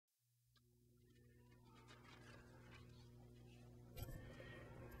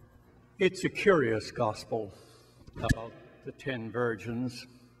It's a curious gospel about the 10 virgins.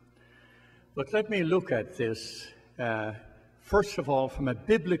 But let me look at this, first of all, from a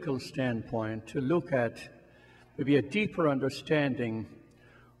biblical standpoint, to look at maybe a deeper understanding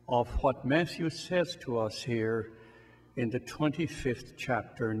of what Matthew says to us here in the 25th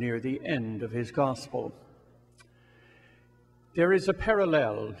chapter, near the end of his gospel. There is a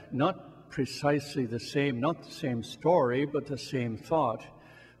parallel, not precisely the same, not the same story, but the same thought,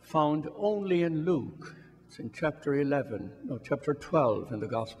 found only in Luke. It's in chapter 12 in the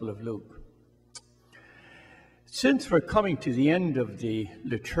Gospel of Luke. Since we're coming to the end of the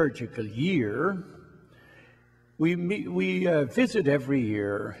liturgical year, we visit every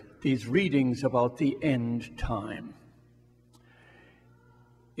year these readings about the end time.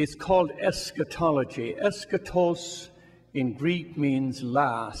 It's called eschatology. Eschatos in Greek means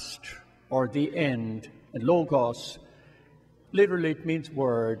last or the end, and logos, literally it means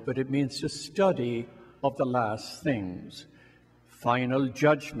word, but it means the study of the last things. Final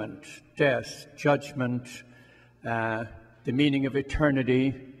judgment, death, judgment, the meaning of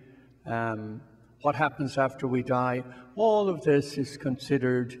eternity, what happens after we die. All of this is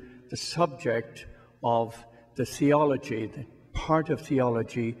considered the subject of the theology, the part of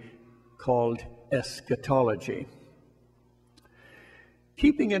theology called eschatology.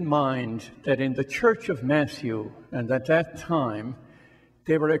 Keeping in mind that in the Church of Matthew and at that time,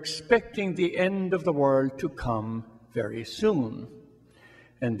 they were expecting the end of the world to come very soon.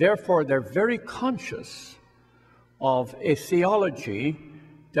 And therefore, they're very conscious of a theology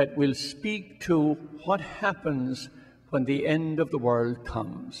that will speak to what happens when the end of the world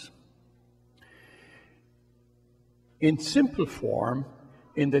comes. In simple form,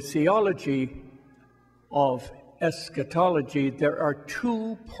 in the theology of eschatology, there are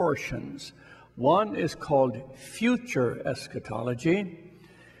two portions. One is called future eschatology,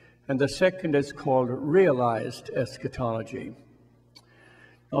 and the second is called realized eschatology.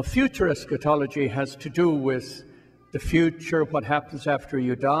 Now, future eschatology has to do with the future, what happens after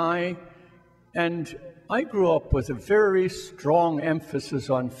you die, and I grew up with a very strong emphasis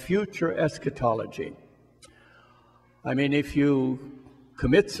on future eschatology. I mean, if you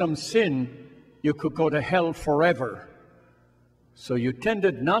commit some sin, you could go to hell forever. So you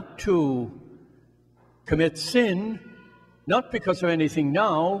tended not to commit sin, not because of anything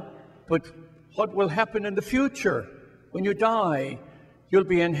now, but what will happen in the future. When you die, you'll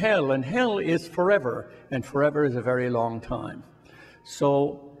be in hell, and hell is forever, and forever is a very long time.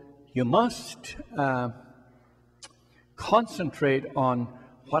 So you must concentrate on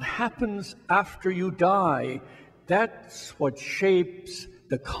what happens after you die. That's what shapes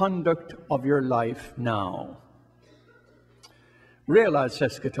the conduct of your life now. Realized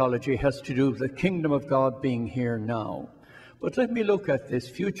eschatology has to do with the kingdom of God being here now. But let me look at this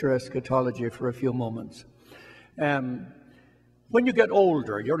future eschatology for a few moments. When you get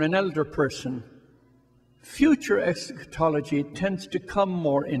older, you're an elder person, future eschatology tends to come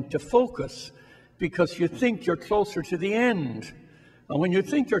more into focus because you think you're closer to the end. And when you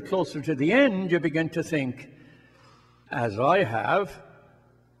think you're closer to the end, you begin to think, as I have,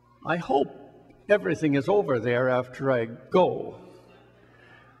 I hope everything is over there after I go.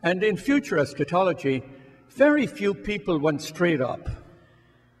 And in future eschatology, very few people went straight up.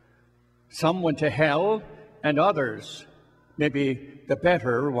 Some went to hell, and others, maybe the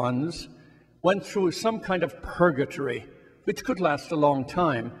better ones, went through some kind of purgatory, which could last a long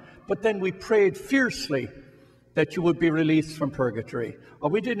time. But then we prayed fiercely that you would be released from purgatory, or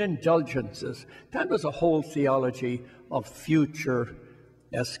we did indulgences. That was a whole theology of future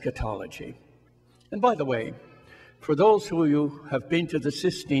eschatology. And by the way, for those who have been to the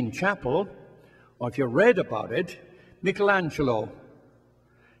Sistine Chapel, or if you read about it, Michelangelo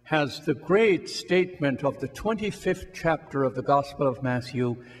has the great statement of the 25th chapter of the Gospel of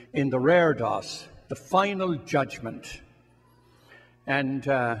Matthew in the Reredos, the final judgment. And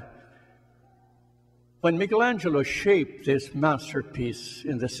when Michelangelo shaped this masterpiece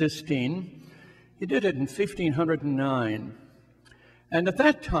in the Sistine, he did it in 1509. And at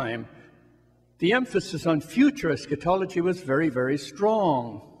that time, the emphasis on future eschatology was very, very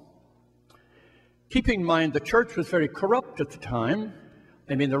strong. Keeping in mind, the church was very corrupt at the time.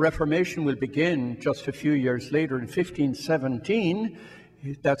 I mean, the Reformation will begin just a few years later in 1517.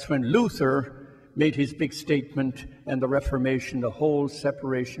 That's when Luther made his big statement, and the Reformation, the whole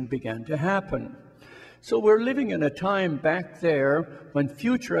separation began to happen. So we're living in a time back there when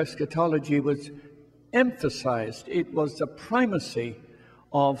future eschatology was emphasized. It was the primacy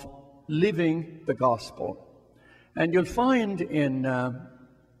of living the gospel. And you'll find in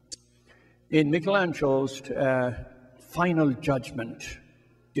Michelangelo's final judgment,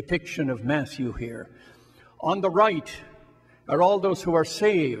 depiction of Matthew here. On the right are all those who are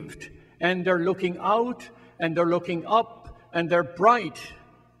saved, and they're looking out, and they're looking up, and they're bright.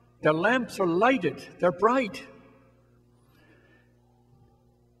 Their lamps are lighted, they're bright.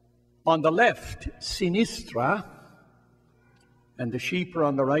 On the left, sinistra, and the sheep are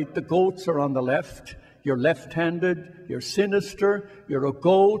on the right, the goats are on the left. You're left-handed, you're sinister, you're a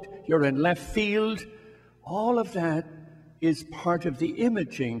goat, you're in left field. All of that is part of the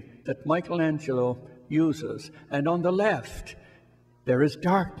imaging that Michelangelo uses. And on the left, there is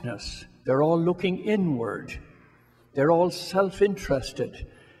darkness. They're all looking inward. They're all self-interested.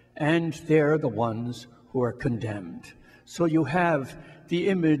 And they're the ones who are condemned. So you have the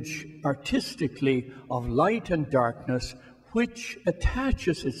image artistically of light and darkness, which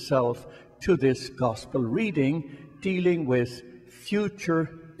attaches itself to this gospel reading dealing with future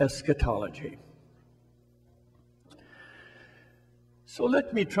eschatology. So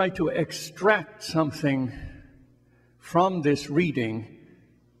let me try to extract something from this reading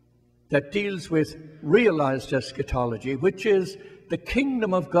that deals with realized eschatology, which is the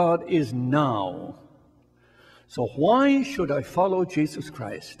kingdom of God is now. So why should I follow Jesus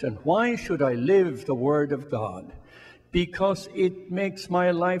Christ, and why should I live the Word of God? Because it makes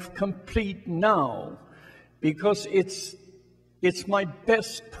my life complete now, because it's my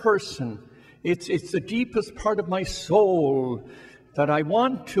best person, it's the deepest part of my soul, that I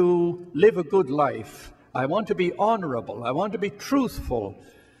want to live a good life. I want to be honorable. I want to be truthful.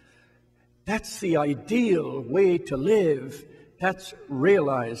 That's the ideal way to live. That's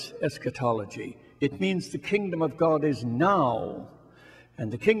realized eschatology. It means the kingdom of God is now.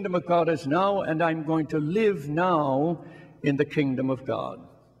 And the kingdom of God is now, and I'm going to live now in the kingdom of God.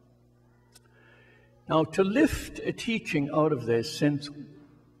 Now, to lift a teaching out of this, since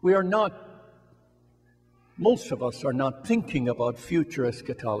we are not, most of us are not thinking about future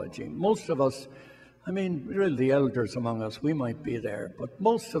eschatology. Most of us, I mean, really the elders among us, we might be there, but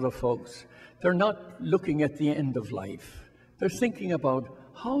most of the folks, they're not looking at the end of life. They're thinking about,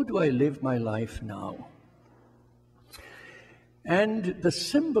 how do I live my life now? And the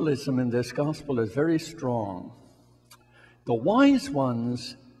symbolism in this gospel is very strong. The wise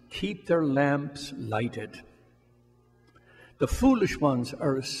ones keep their lamps lighted. The foolish ones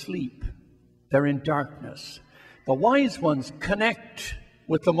are asleep. They're in darkness. The wise ones connect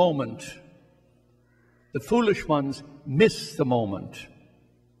with the moment. The foolish ones miss the moment.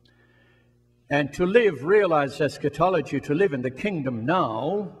 And to live realized eschatology, to live in the kingdom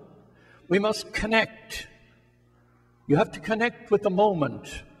now, we must connect. You have to connect with the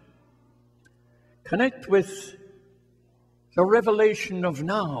moment. Connect with the revelation of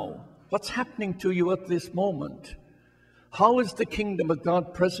now. What's happening to you at this moment? How is the kingdom of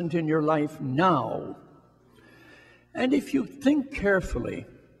God present in your life now? And if you think carefully,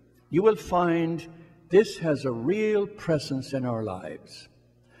 you will find this has a real presence in our lives.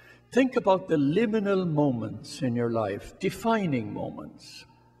 Think about the liminal moments in your life, defining moments.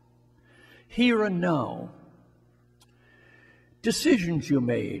 Here and now. Decisions you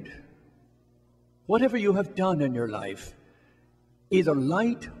made. Whatever you have done in your life, either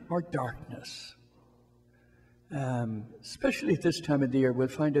light or darkness. Especially at this time of the year, we'll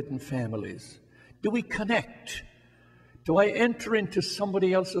find it in families. Do we connect? Do I enter into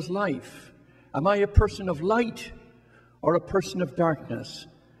somebody else's life? Am I a person of light or a person of darkness?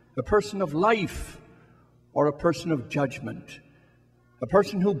 A person of life or a person of judgment? A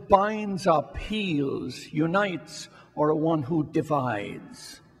person who binds up, heals, unites, or a one who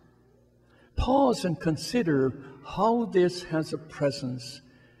divides? Pause and consider how this has a presence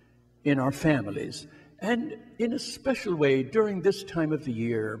in our families. And in a special way, during this time of the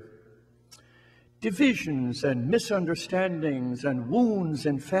year, divisions and misunderstandings and wounds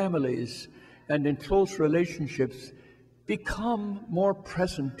in families and in close relationships become more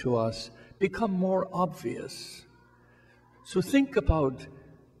present to us, become more obvious. So think about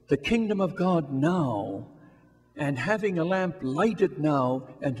the kingdom of God now, and having a lamp lighted now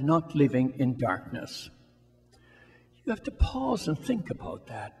and not living in darkness. You have to pause and think about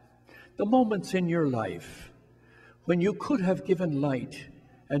that. The moments in your life when you could have given light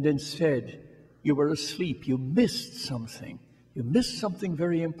and instead you were asleep, you missed something. You missed something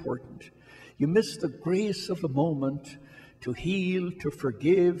very important. You missed the grace of the moment to heal, to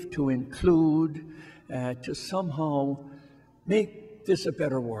forgive, to include, to somehow make this a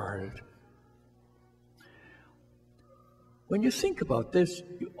better world. When you think about this,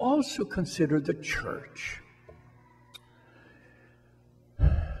 you also consider the church.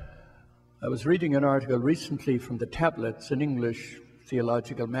 I was reading an article recently from the Tablets, an English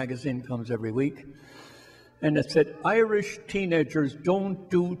theological magazine, comes every week, and it said, Irish teenagers don't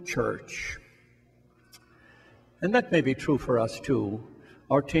do church. And that may be true for us too.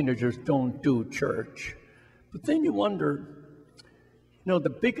 Our teenagers don't do church. But then you wonder, the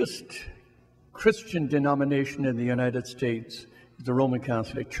biggest Christian denomination in the United States is the Roman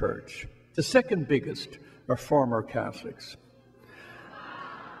Catholic Church. The second biggest are former Catholics.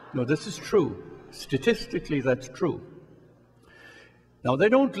 No, this is true. Statistically, that's true. Now, they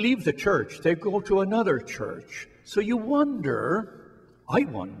don't leave the church. They go to another church. So you wonder, I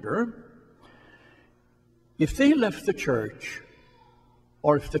wonder, if they left the church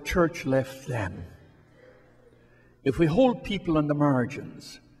or if the church left them. If we hold people on the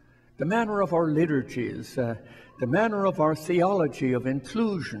margins, the manner of our liturgies, the manner of our theology of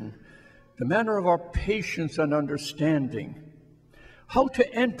inclusion, the manner of our patience and understanding, how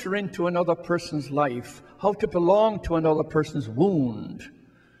to enter into another person's life, how to belong to another person's wound,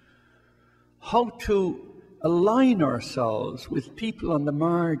 how to align ourselves with people on the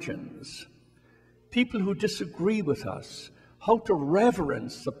margins, people who disagree with us, how to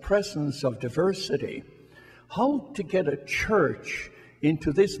reverence the presence of diversity, how to get a church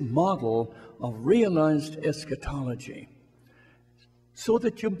into this model of realized eschatology, so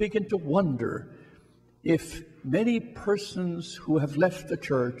that you begin to wonder if many persons who have left the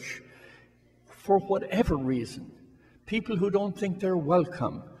church for whatever reason, people who don't think they're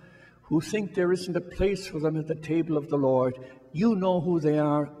welcome, who think there isn't a place for them at the table of the Lord, you know who they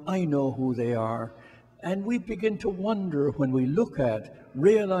are, I know who they are, and we begin to wonder when we look at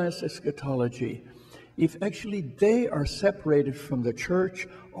realized eschatology, if actually they are separated from the church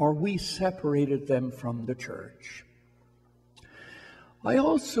or we separated them from the church. I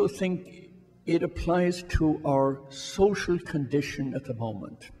also think it applies to our social condition at the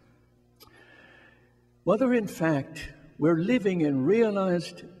moment. Whether in fact we're living in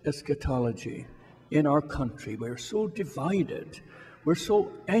realized eschatology in our country, we're so divided, we're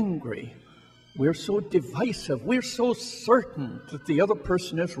so angry, we're so divisive, we're so certain that the other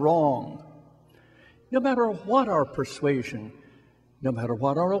person is wrong. No matter what our persuasion, no matter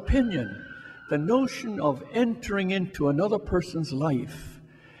what our opinion, the notion of entering into another person's life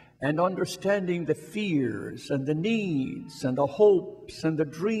and understanding the fears and the needs and the hopes and the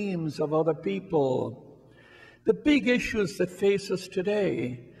dreams of other people, the big issues that face us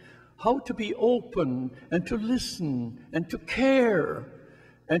today, how to be open and to listen and to care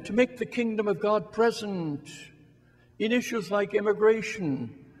and to make the kingdom of God present in issues like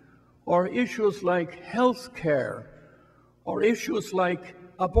immigration, or issues like health care, or issues like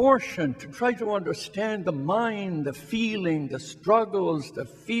abortion, to try to understand the mind, the feeling, the struggles, the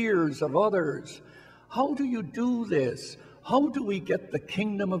fears of others. How do you do this? How do we get the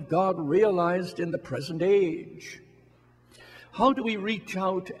kingdom of God realized in the present age? How do we reach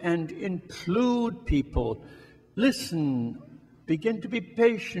out and include people, listen, begin to be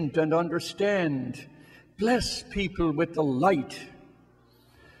patient and understand, bless people with the light?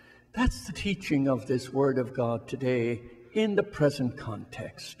 That's the teaching of this Word of God today in the present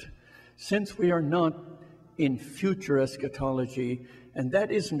context. Since we are not in future eschatology, and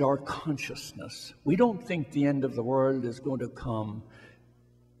that isn't our consciousness, we don't think the end of the world is going to come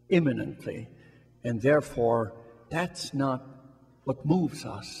imminently, and therefore that's not what moves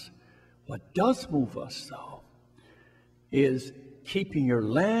us. What does move us, though, is keeping your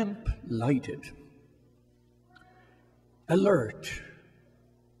lamp lighted, alert,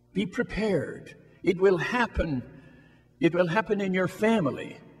 be prepared. It will happen. It will happen in your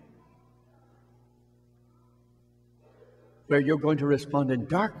family, where you're going to respond in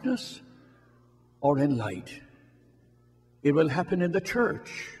darkness or in light. It will happen in the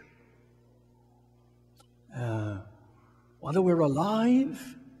church, whether we're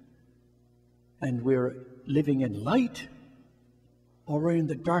alive and we're living in light or we're in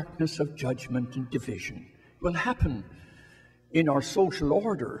the darkness of judgment and division. It will happen in our social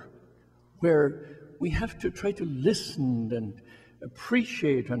order, where we have to try to listen and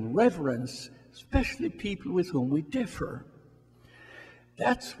appreciate and reverence, especially people with whom we differ.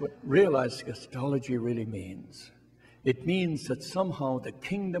 That's what realized eschatology really means. It means that somehow the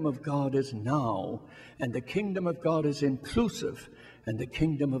kingdom of God is now, and the kingdom of God is inclusive, and the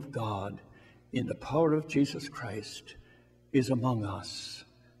kingdom of God, in the power of Jesus Christ, is among us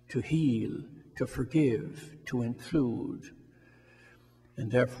to heal, to forgive, to include. And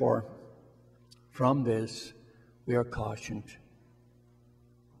therefore, from this, we are cautioned.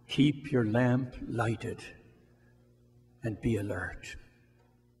 Keep your lamp lighted and be alert.